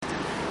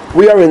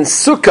We are in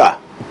Sukkah,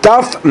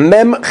 Daf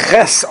Mem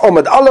Ches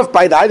Omad Aleph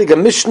by the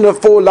Heilige Mishnah,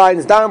 4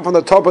 lines down from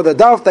the top of the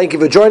Daf. Thank you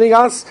for joining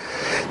us.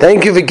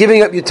 Thank you for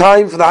giving up your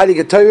time for the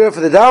Heilige Torah, for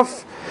the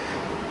Daf.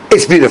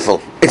 It's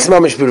beautiful. It's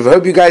mamish beautiful. I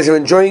hope you guys are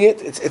enjoying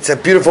it. It's a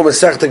beautiful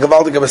Masechta,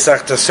 Gewaldige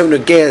Masechta, so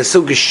negeh,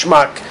 so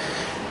geschmack.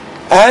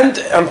 And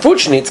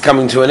unfortunately it's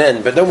coming to an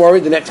end, but don't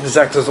worry, the next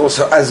Masechta is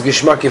also as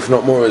geschmack, if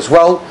not more as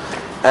well.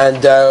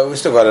 And we've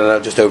still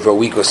got just over a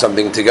week or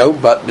something to go,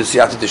 but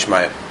b'siyata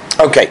d'shmaya.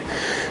 Okay,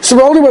 so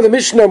we're holding by the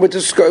Mishnah. We're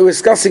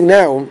discussing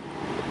now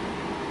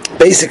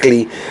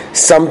basically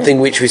something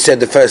which we said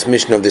the first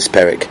Mishnah of this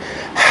parak.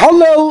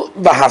 Halal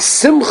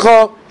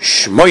v'hasimcha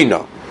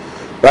shmoina.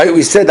 Right,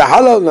 we said the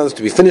halal now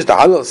to be finished. The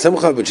halal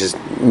simcha, which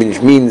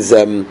means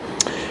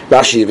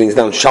Rashi brings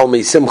down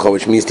shalmei simcha,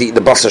 which means to eat the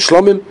basar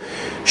shlomim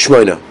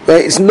shmoina.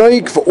 Right, it's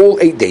noig for all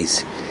 8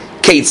 days.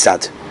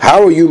 Keitzad,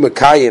 how are you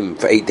makayim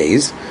for 8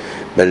 days?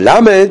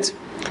 Melamed.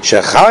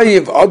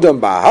 Shechayiv Adam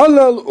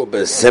b'halal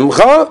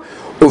u'besimcha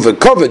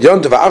u'v'koved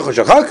yontav ha'achos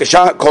shachag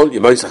k'shah kol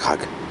yemoi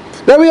sachag.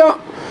 There we are.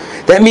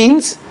 That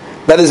means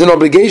that there's an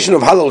obligation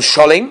of halal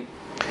sholim,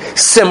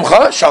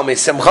 simcha, shalmei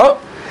simcha,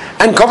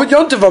 and koved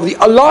yontav of the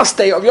last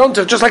day of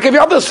yontav, just like every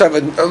other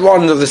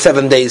one of the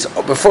 7 days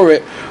before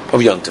it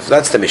of yontav.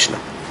 That's the Mishnah.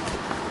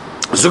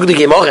 Zug di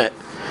Gemara,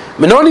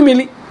 menoni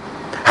mili.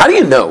 How do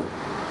you know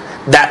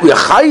that we're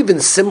chayiv in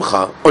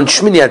simcha on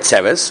Shmini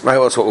Atzeres, right?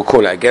 That's what we'll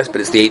call it, I guess,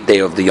 but it's the 8th day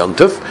of the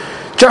Yontif,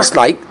 just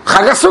like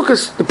Chag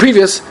HaSukkos, the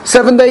previous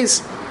 7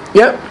 days.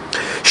 Yeah?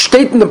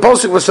 Steht in the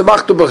Pasuk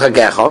v'samachtu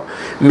b'chagecha.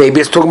 Maybe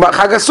it's talking about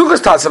Chag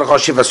HaSukkos Tatzalach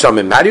Shiva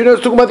Somim. How do you know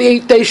it's talking about the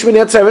 8th day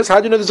Shmini Atzeres? How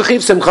do you know there's a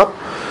chayiv simcha?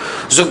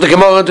 Zuk the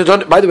Gemara.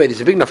 By the way,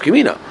 there's a big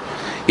nafkamina.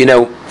 You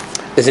know,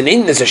 there's a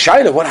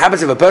shayla. What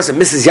happens if a person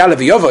misses Yalav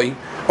Yovoi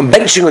on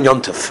benching on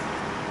Yontif?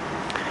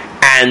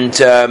 And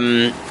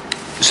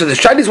so the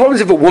shayla is, what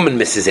happens if a woman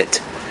misses it?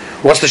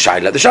 What's the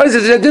shayla? The shayla is,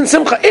 there's a din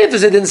simcha. If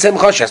there's a din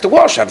simcha, she has to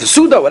wash, have the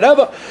suda,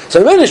 whatever.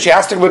 So then she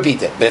has to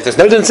repeat it. But if there's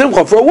no din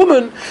simcha for a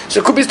woman, so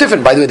it could be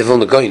different. By the way, the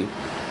Vilna Gaon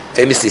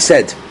famously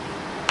said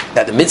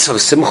that the mitzvah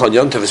of simcha on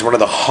Yom Tov is one of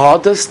the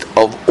hardest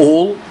of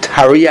all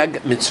Tariag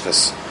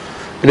mitzvahs.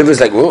 And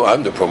everyone's like, well, I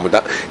have no problem with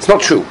that. It's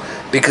not true,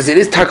 because it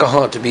is taka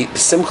hard to be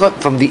simcha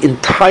from the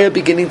entire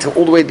beginning to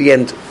all the way to the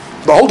end,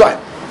 the whole time.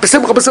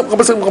 B'simcha, b'simcha,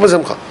 b'simcha,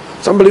 b'simcha.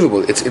 It's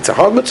unbelievable. It's a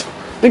hard mitzvah.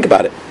 Think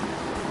about it.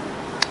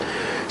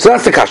 So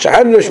that's the kasha.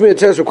 How do you know Shmini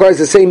Atzeres requires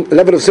the same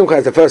level of simcha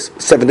as the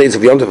first 7 days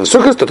of Yom Tov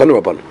Sukkos?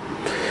 Totanu Rabban.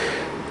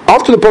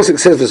 After the pasuk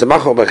says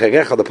v'samachol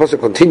b'chagecha, the pasuk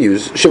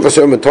continues Shiva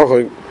Soyim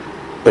Tochoy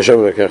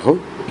B'Shem B'Kecho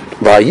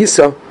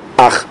V'Yisa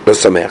Ach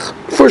L'Samech.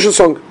 First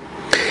song.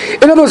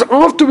 In other words,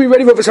 after we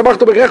ready for v'samachol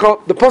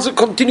b'chagecha, the pasuk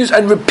continues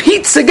and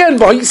repeats again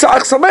V'Yisa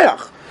Ach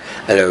Sameach.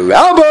 And the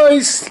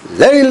rabbis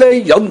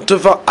Leile Yom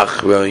Tov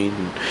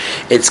Achroin.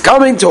 It's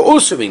coming to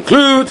also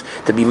include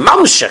to be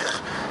mamshech,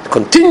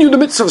 continue the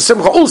mitzvah of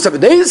simcha all 7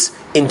 days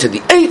into the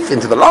 8th,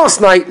 into the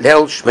last night,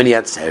 Leil Shmini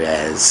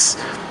Atzeres.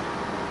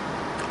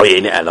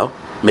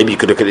 Maybe you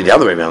could look at it the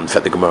other way around,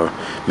 Fet the Gemara.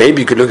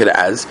 Maybe you could look at it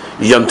as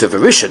Yom Tov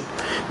Rishon.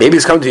 Maybe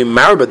it's coming to be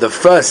Marabah, the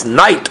first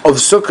night of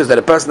Sukkot that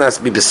a person has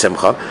to be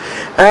b'simcha,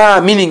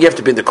 meaning you have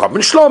to be in the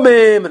Korban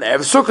Shlomim and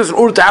Erev Sukkot in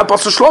order to have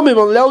Basar Shlomim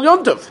on Leil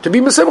Yom Tov, to be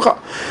b'simcha.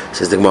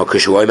 Says the Gemara,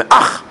 Kishuoim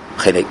Ach.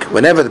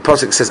 Whenever the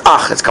pasuk says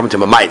ach, it's coming to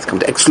mamai, it's coming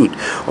to exclude.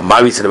 Or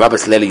Mari said the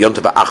rabbis Leili Yom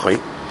Tov Achri.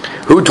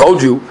 Who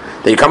told you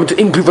that you're coming to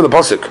include from the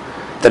pasuk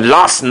the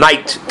last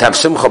night to have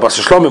simcha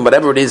basar shlomim,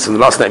 whatever it is, from the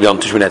last night of Yom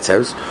Tov Shmini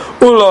Atzeres?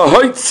 Ula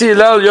hoitzi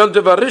leil Yom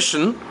Tov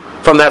Rishon,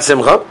 from that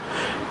simcha.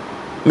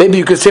 Maybe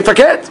you could say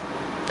faket.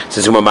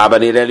 Says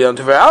Mabani leil Yom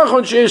Tov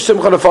Achron sheish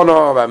simcha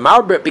lefono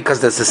marbet, because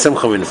there's a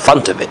simcha in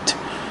front of it,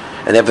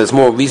 and if there's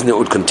more reason it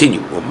would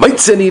continue.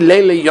 Maitzeni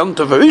leil Yom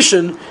Tov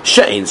Rishon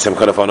shein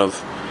simcha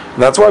lefonov.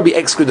 And that's why we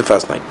exclude the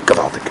first night.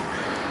 Gavaldik.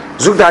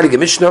 Zug the Heilige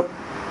Mishnah.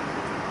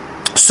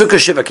 Sukkah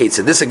Shiva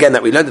Ketzad. This again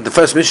that we learned in the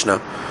first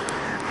Mishnah,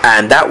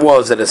 and that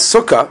was that a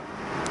Sukkah,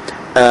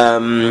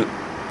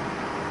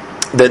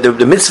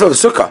 the mitzvah of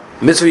Sukkah,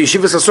 mitzvah of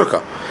Yeshivas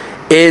Sukkah,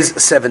 is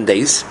 7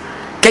 days.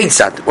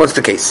 Ketzad. What's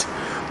the case?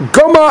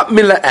 Goma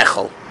mila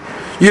echel.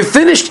 You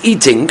finished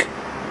eating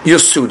your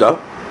Suda,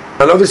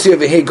 and obviously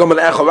over here, Goma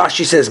echel,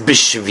 Rashi says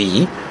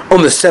b'shvi,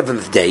 on the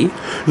 7th day.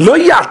 Lo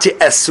yati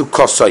es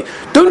sukkosoi.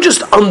 Don't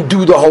just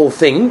undo the whole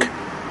thing,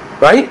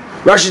 right?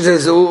 Rashi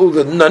says all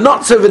the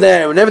nuts over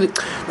there and everything.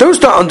 Don't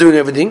start undoing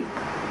everything,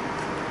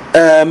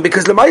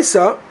 because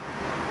Lamaisa,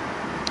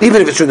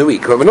 even if it's during the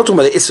week, we're not talking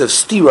about the Issa of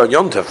Stira and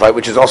Yontef, right,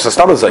 which is also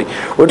Stamazai.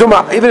 We're talking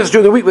about even if it's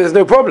during the week where there's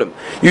no problem.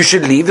 You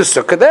should leave the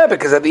sukkah there,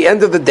 because at the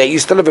end of the day you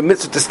still have a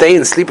mitzvah to stay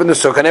and sleep in the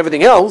sukkah and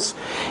everything else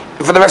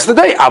for the rest of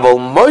the day.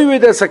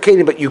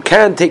 But you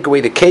can take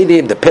away the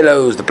kedim, the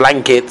pillows, the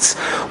blankets,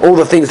 all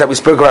the things that we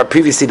spoke about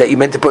previously that you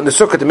meant to put in the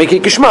sukkah to make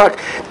it gishmak,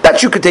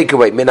 that you could take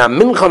away. Mina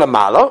mincha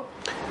mala,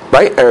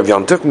 right, Erev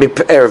Yontef,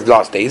 Erev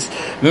last days,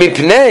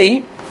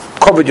 mipnei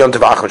kovid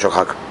Yontef achar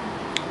shachak.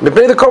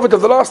 Mipnei the kovid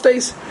of the last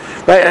days.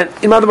 Right, and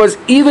in other words,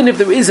 even if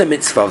there is a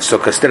mitzvah of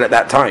sukkah still at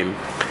that time,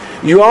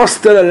 you are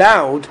still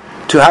allowed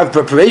to have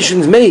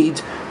preparations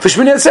made for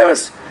Shmini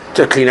Atzeres.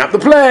 to clean up the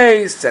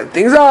place, set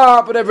things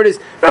up, whatever it is.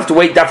 You don't have to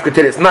wait dafka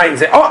till it's night and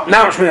say, oh,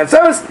 now I'm Shmini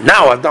Atzeres,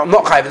 now I'm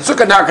not chayiv in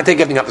sukkah, now I can take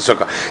everything out the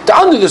sukkah.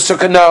 To undo the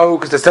sukkah, no,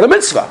 because there's still a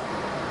mitzvah.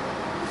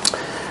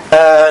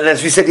 And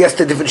as we said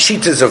yesterday, different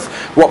sheetahs of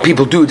what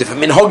people do,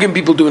 different minhagim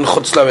people do in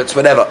Chutz La'aretz,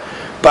 whatever.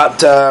 But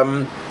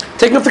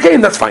taking off the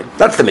kelim, that's fine.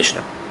 That's the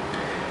Mishnah.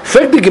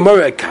 Frag the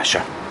Gemara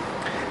kasha.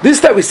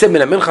 This that we said,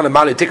 min ha-mincha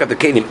l'mali, take out the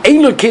kelim,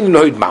 ein lo kelim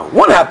lo'id ma'u.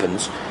 What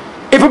happens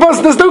if a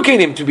person does no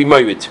kelim to be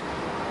moed?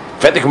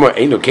 Frag the Gemara,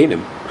 ein lo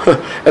kelim.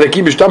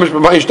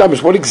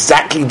 What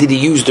exactly did he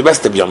use the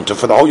rest of Yom Tov,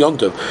 for the whole Yom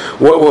Tov?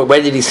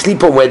 Where did he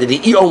sleep on? Where did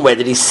he eat on? Where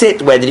did he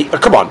sit? Where did he...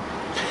 come on.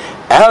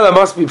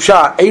 Must be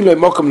psha.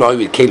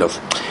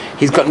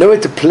 He's got nowhere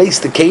to place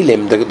the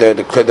kelim,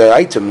 the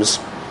items,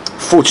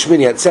 for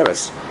Shmini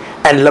Atzeres.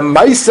 And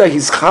Lamaisa,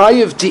 he's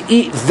chayiv to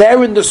eat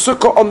there in the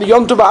sukkah on the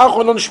Yom Tov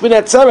Ha'achron on Shmini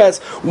Atzeres,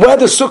 where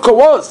the sukkah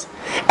was.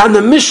 And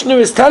the Mishnah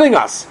is telling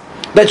us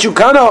that you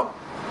cannot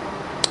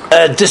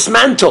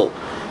dismantle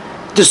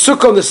the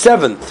sukkah on the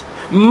 7th.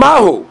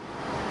 Mahu.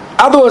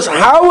 Otherwise,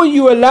 how are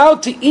you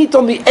allowed to eat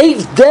on the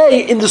 8th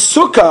day in the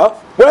sukkah,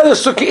 where the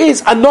sukkah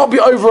is, and not be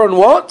over on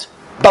what?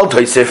 Bal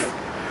Tosif.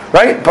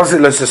 Right?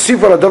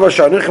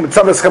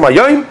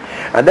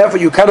 And therefore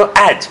you cannot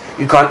add.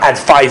 You can't add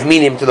 5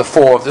 minim to the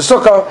 4 of the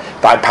sukkah,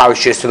 5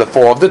 parashas to the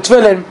 4 of the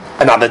tefillin,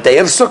 another day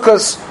of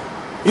sukkahs.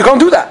 You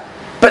can't do that.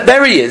 But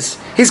there he is.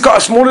 He's got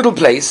a small little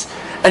place,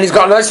 and he's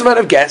got a nice amount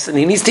of guests, and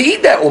he needs to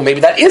eat there. Or maybe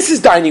that is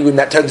his dining room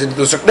that turns into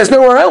the sukkah. There's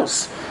nowhere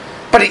else.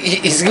 But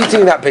he's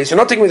eating in that place. You're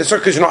not taking with the sukkah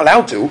because you're not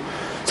allowed to.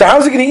 So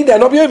how's he going to eat there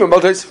and not be over?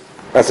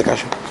 That's the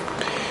question.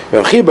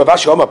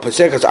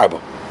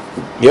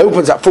 He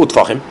opens up food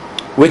for him,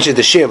 which is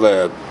the share of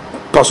a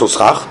posel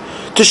schach,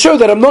 to show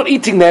that I'm not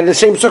eating there in the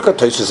same sukkah.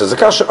 Tosfos says a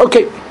kasha.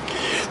 Okay.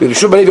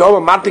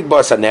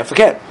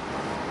 Forget.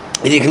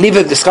 You can leave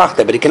the schach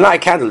there, but he can light a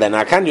candle there.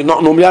 Now a candle you're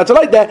not normally allowed to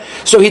light there,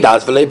 so he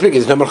does.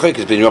 There's no marchekes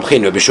between Rabbi Chino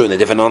and Rabbi Shua in the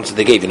different answers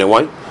they gave. You know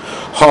why?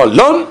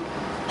 Halon,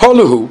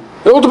 halahu.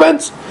 It all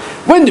depends.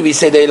 When do we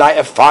say they light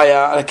a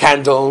fire, a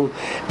candle?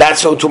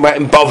 That's all talking about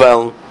in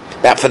Bavel.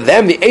 That for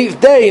them, the 8th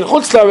day in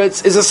Chutz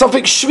La'aretz is a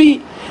suffix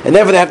shvi, and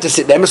therefore they have to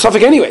sit there in a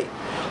suffix anyway.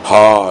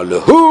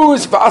 Halahu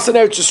is for us in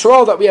Eretz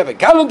Yisrael that we have a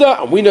calendar,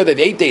 and we know that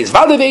the 8th day is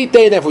valid the 8th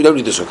day, and therefore we don't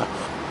need the sukkah.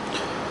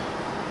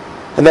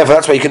 And therefore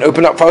that's why you can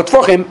open up for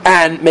Tfachim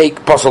and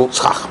make posel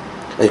schach.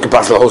 And you can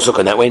pass the whole sukkah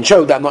in that way and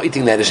show that I'm not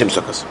eating there the same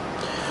sukkahs.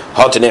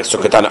 Hard to next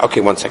sukkah.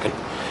 Okay, 1 second.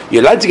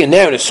 You're lighting it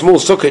there in a small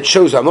sukkah, it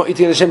shows that I'm not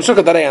eating in the same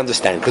sukkah, that I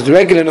understand. Because the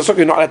regular in a sukkah,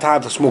 you're not allowed to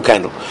have a small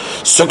candle.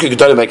 Sukkah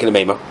gedolah making a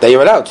meimah, that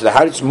you're allowed. So the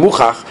haritz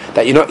muchach,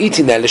 that you're not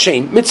eating there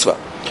l'shem mitzvah.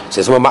 It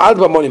says,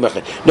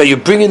 no, you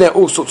bring in there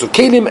all sorts of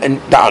kelim,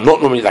 and that are not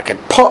normally like a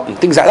pot and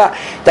things like that,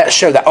 that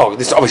show that,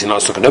 this is obviously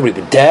not a sukkah. Nobody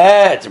would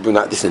dare to bring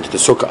this into the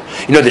sukkah.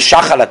 You know, the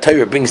Shachal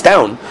HaTorah brings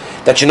down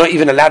that you're not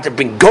even allowed to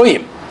bring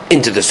goyim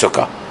into the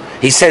sukkah.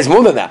 He says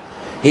more than that.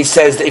 He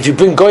says that if you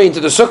bring goy into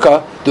the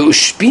sukkah, the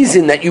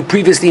ushpizin that you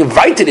previously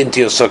invited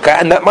into your sukkah,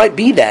 and that might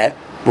be there,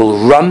 will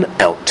run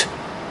out.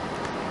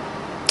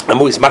 I'm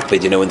always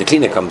makpid, when the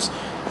cleaner comes,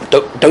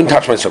 don't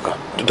touch my sukkah.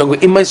 Don't go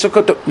in my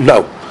sukkah.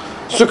 No.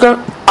 Sukkah,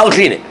 I'll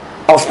clean it.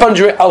 I'll sponge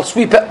it, I'll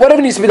sweep it,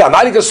 whatever needs to be done.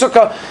 I like a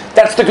sukkah,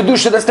 that's the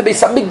kedusha, that's the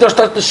Beis Hamikdash,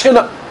 that's the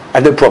shechina. I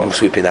have no problem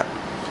sweeping that.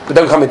 But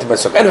don't come into my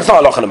sukkah. And it's not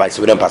a loch on the mice,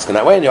 so we don't pass in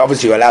that way, and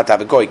obviously you're allowed to have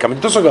a goy come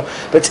into the sukkah,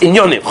 but it's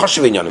inyonim,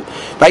 choshev inyonim.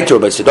 Right to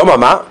Rabbi Sidom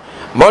Amar,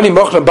 Mani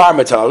mochla bar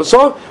metal.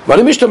 So,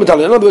 mani mishta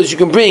metal. In other words, you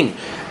can bring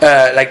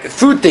like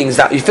food things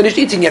that you finished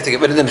eating, you have to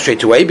get rid of them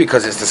straight away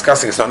because it's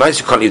disgusting. It's not nice.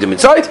 You can't leave them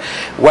inside.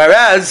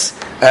 Whereas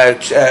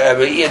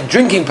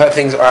drinking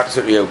things are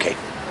absolutely okay.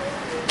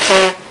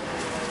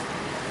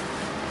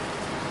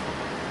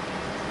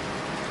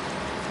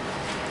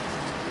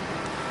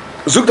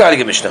 Zug the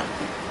Heilige Mishnah.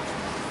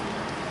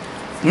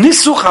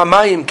 Nisuch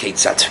hamayim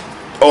keitzat.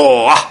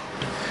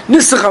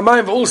 Nisuch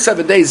hamayim for all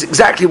 7 days.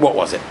 Exactly what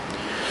was it?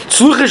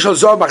 Right,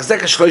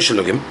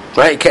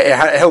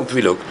 help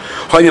we look.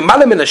 Right,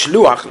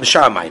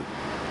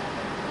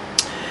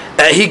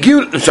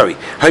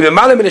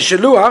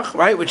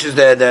 which is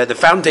the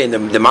fountain,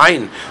 the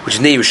mine, which is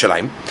near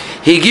Yerushalayim.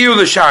 He giu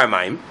the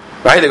Sharamayim,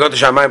 right? They got the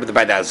Sharamayim, but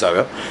by the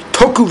Azara.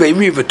 Toku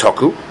ve'riva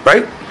toku,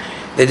 right?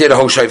 They did a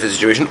whole shayfa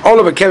situation. All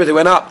of a Keret, they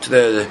went up to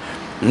the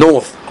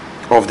north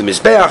of the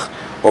Mizbeach,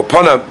 or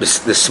Pona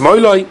the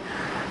Smoiloi,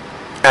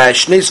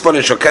 Shnei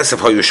Sfonin Shokesef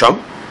Hoyusham.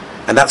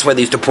 And that's where they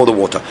used to pour the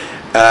water.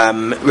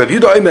 Rabbi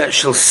Yehuda Omer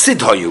shel sid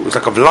hayu. It was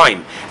like of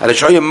lime. And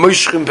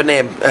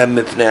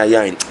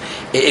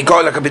it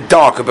got like a bit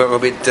dark, a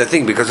bit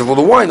thing because of all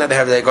the wine that they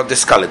have. They got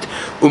discolored.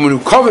 Umenu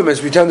kovim,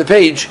 as we turn the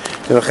page,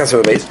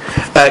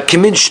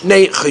 kimin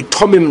shnei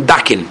chaytomim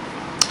dakin.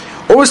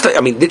 Always,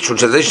 literal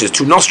translation is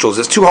 2 nostrils.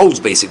 There's 2 holes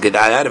basically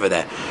that I had over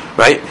there,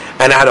 right?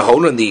 And I had a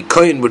hole, and the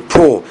kohen would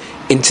pour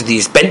into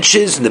these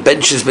benches, and the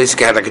benches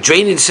basically had like a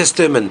drainage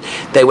system, and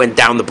they went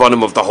down the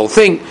bottom of the whole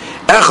thing.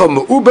 Echo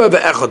me'uba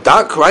ve'echo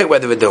dak, right?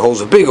 Whether the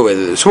holes are big or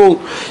whether they're small.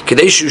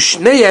 Kadeshu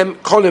shneim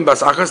kolim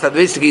bas achas, that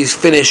basically is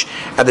finished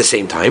at the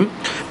same time.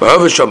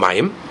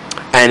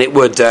 and it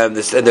would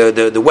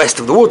the west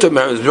of the water,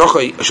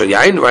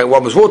 right?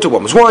 One was water,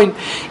 one was wine.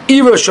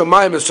 They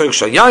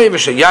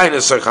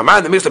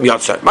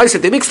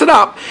mixed it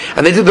up,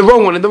 and they did the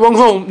wrong one in the wrong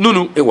home.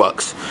 No, it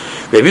works.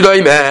 Lift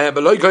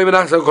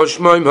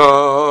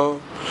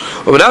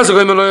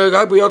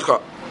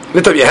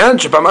up your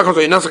hand,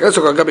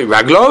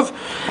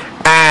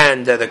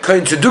 and the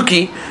Kohen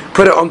Tzeduki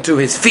put it onto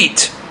his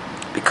feet,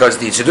 because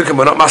the Tzedukim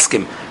were not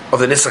maskim of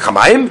the Nisach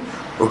HaMayim,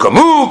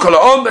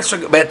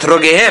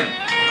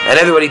 and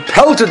everybody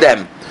pelted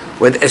them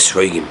with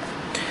esrogim.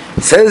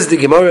 Says the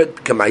Gemara,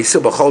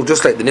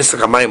 just like the Nisach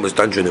HaMayim was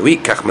done during the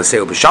week, there was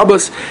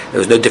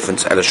no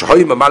difference.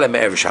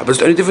 The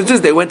only difference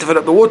is they went to fill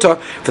up the water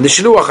from the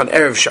Shiluach on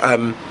Erev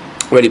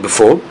already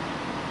before,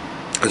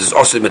 because it's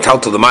also metal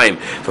to the mayim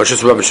for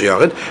just rubbish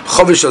yared.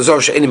 Chovish azor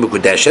she'eni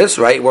mukudeshes,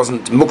 right? It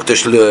wasn't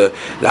mukdesh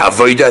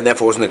le'avoida, and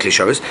therefore wasn't a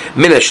klishavis.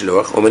 Min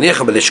hashluach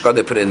u'manicha b'lishka,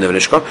 they put it in the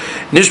lishka.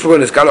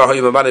 Nishpukun is kala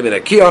hayu mabada min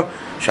akia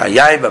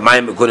sha'ayayim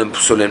v'mayim mekunim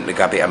psulim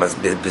legabi amaz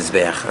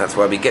bizbeach. That's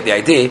why we get the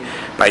idea.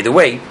 By the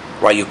way,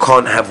 why you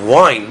can't have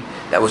wine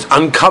that was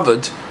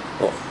uncovered,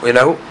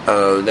 there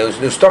was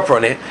no stopper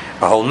on it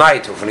a whole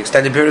night or for an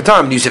extended period of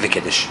time, and use it for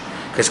kiddush.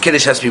 Because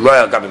kiddush has to be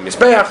royal gabi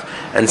mizbeach,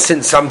 and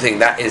since something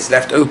that is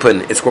left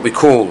open, it's what we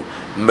call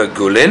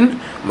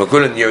megulin.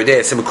 Megulin Yeridei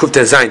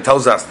Simukufte Zayin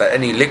tells us that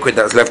any liquid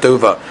that's left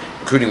over,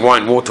 including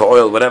wine, water,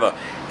 oil, whatever,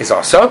 is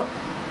also,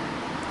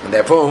 and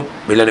therefore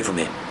we learn it from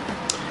here.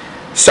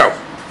 So,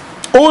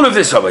 all of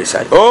this, I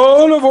say,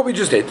 all of what we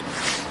just did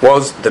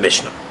was the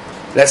Mishnah.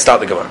 Let's start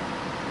the Gemara.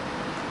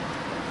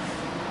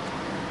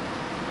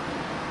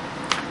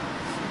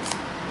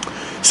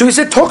 So he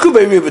said, Toku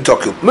Be'eriv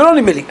Toku.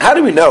 Meloni Mili. How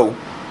do we know?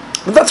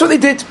 But that's what they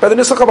did by the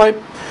Nisach HaMayim.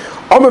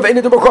 Amr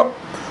Ve'eni Debakot.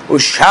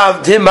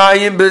 Ushav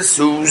Timayim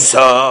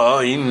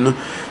Besusain.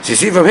 So you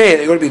see from here,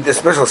 they're going to be this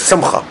special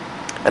simcha.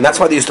 And that's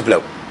why they used to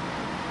blow.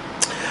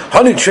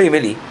 Hanu Trei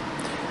Mili.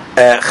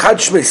 Chad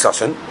Shmei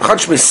Sasan. Chad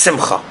Shmei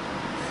Simcha.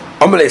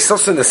 Amr Le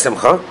Sasan the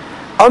Simcha.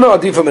 Ana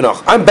Adifa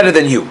Minach. I'm better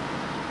than you.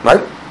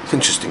 Right?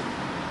 Interesting.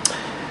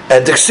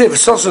 Deksiv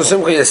Sasan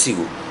Simcha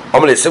Yasigu.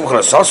 Amr Le Simcha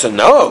Sasan.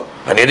 No.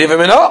 I need Adifa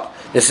Minach.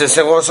 This is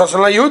Simcha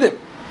Sasan La Yudim.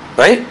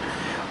 Right?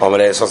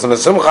 Right,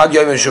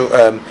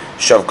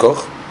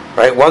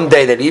 one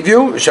day they leave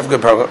you,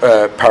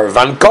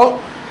 paravanko,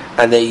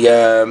 and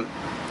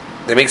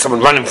they make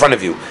someone run in front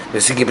of you. What do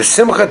you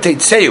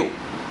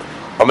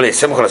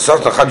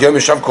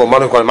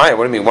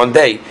mean? One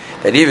day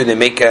they leave you, they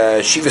make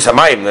shivas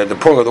hamayim, the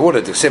pouring of the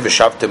water, to save a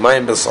shav to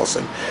mayim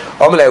besosin.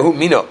 Hu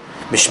mino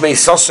mishmei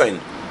sosin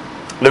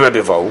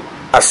lerebivo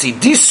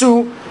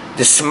asidisu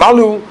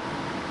desmalu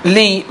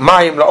li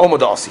mayim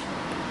laomodasi.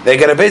 They're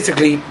going to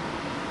basically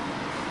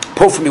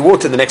pour from me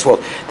water in the next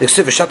world. The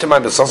ksiv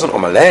shatemayim besosin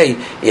omalei.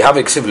 You have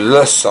a ksiv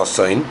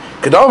lesosin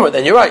kedama.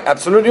 Then you're right,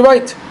 absolutely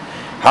right.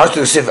 How to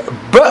the ksiv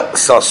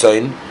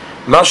besosin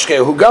mashke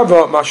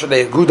hugava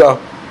mashale guda.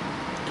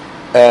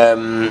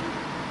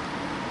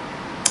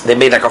 They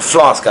made like a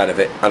flask out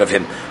of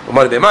him.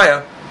 Umar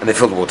b'maya, and they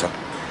filled the water.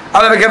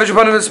 Alav kevish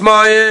upon him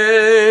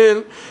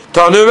Ismail.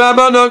 Tanu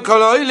rabbanon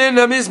kol oilin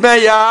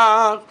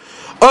amizbeach.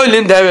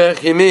 Oilin derech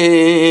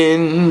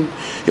yimin.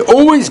 You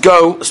always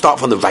start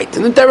from the right,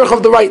 in the derech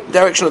of the right,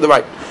 direction of the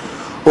right.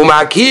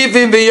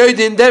 Umakivim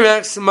v'yodin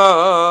derech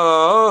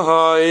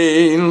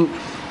smail.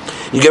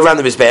 You go around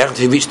the mizbeach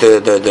until you reach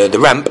the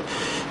ramp,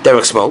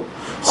 derech small.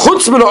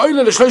 Chutz min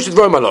ha'oilin l'shlosh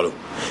dvorim halalu.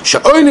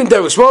 She'oilin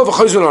derech small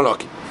v'chozun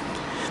halaki.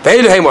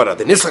 Ve'elu heimora,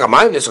 the nisach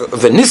hamayim,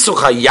 v'nisuch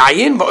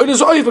hayayin, v'oilin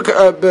zo'oy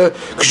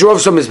v'kshurov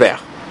som mizbeach.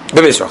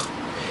 B'mizrach.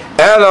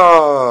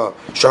 Ela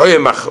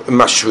she'oilin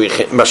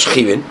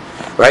mashchivin.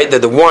 Right,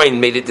 that the wine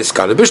made it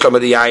discolored. Bishlam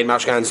of the yain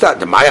mashka and that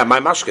the maya my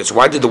mashka. So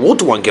why did the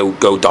water one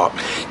go dark?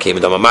 Came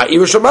in the mama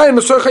irushamayim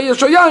mesorcha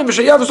yeshayayin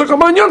v'shayav v'sorcha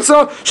man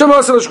yonsa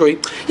shemasel shkoi.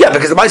 Yeah,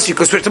 because the mice you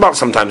can switch them up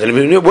sometimes, and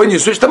when you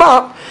switch them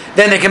up,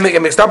 then they can make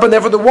it mixed up, and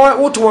therefore the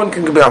water one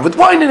can be done with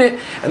wine in it,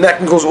 and that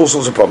can cause all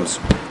sorts of problems.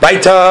 Very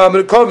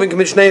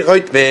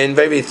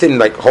thin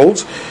like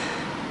holes,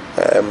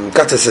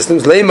 gutter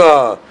systems.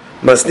 Lema.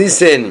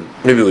 Masnisin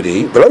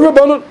Rebudi, but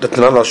the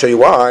Tanan, I'll show you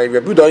why.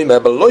 Rebudi,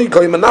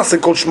 Beloikoi Manasseh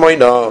called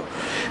Shmoina.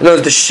 In other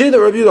words, the shir that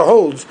Rebudi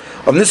holds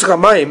of Nisach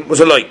HaMayim was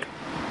a loik,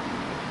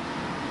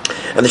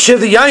 and the shir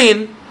of the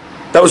Yain,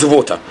 that was of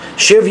water.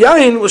 Shir of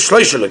Yain was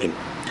shloisha looking,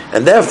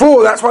 and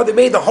therefore that's why they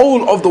made the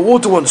whole of the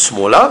water one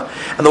smaller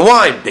and the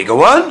wine bigger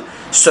one,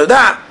 so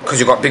that because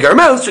you've got bigger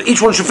amounts, so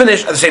each one should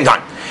finish at the same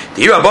time.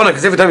 The Rabbana,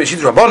 because every time you see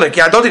the Rabbana,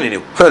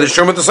 Kiadodin, the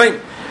shir are the same.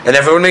 And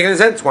therefore it wouldn't make any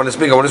sense. One is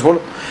bigger, one is smaller.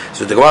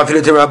 So the Gemara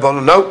Filatim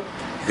Rabbanon, no.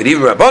 You could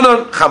even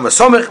Rabbanon,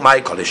 Chamasomich, Mai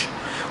Kodesh.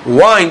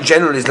 Wine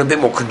generally is a little bit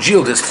more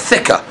congealed, it's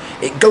thicker,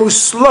 it goes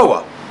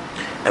slower.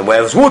 And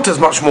whereas water is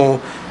much more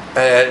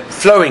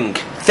flowing,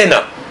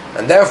 thinner.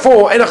 And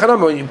therefore,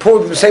 when you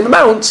pour the same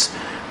amounts,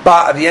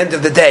 but at the end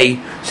of the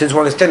day, since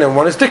one is thinner and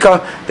one is thicker,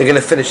 they're going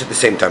to finish at the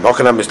same time.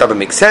 Hakanam Mistaba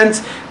makes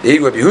sense. The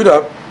Igor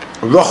Yehuda,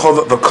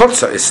 Rochov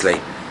V'Kotza Islay.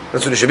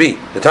 That's what it should be.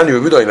 The Tanya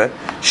Rebudoime,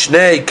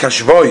 Shnei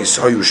Kashvois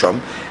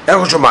Hoyusham,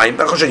 Echo Shamayim,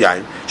 Echo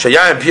Shayayim,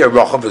 Shayayim Pia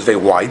Rochav is very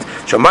wide,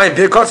 Shamayim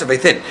Pia Kotsa very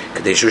thin.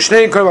 Kadeshu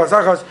Shnei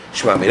Kolvasachas,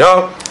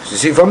 Shmamino. So you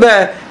see from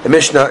there, the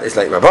Mishnah is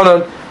like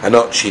Rabbanon and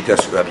not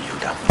Shitas Rabbi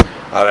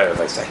Yehuda. Alright, as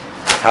I say.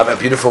 Have a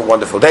beautiful,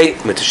 wonderful day.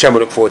 Mit Hashem, we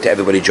look forward to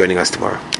everybody joining us tomorrow.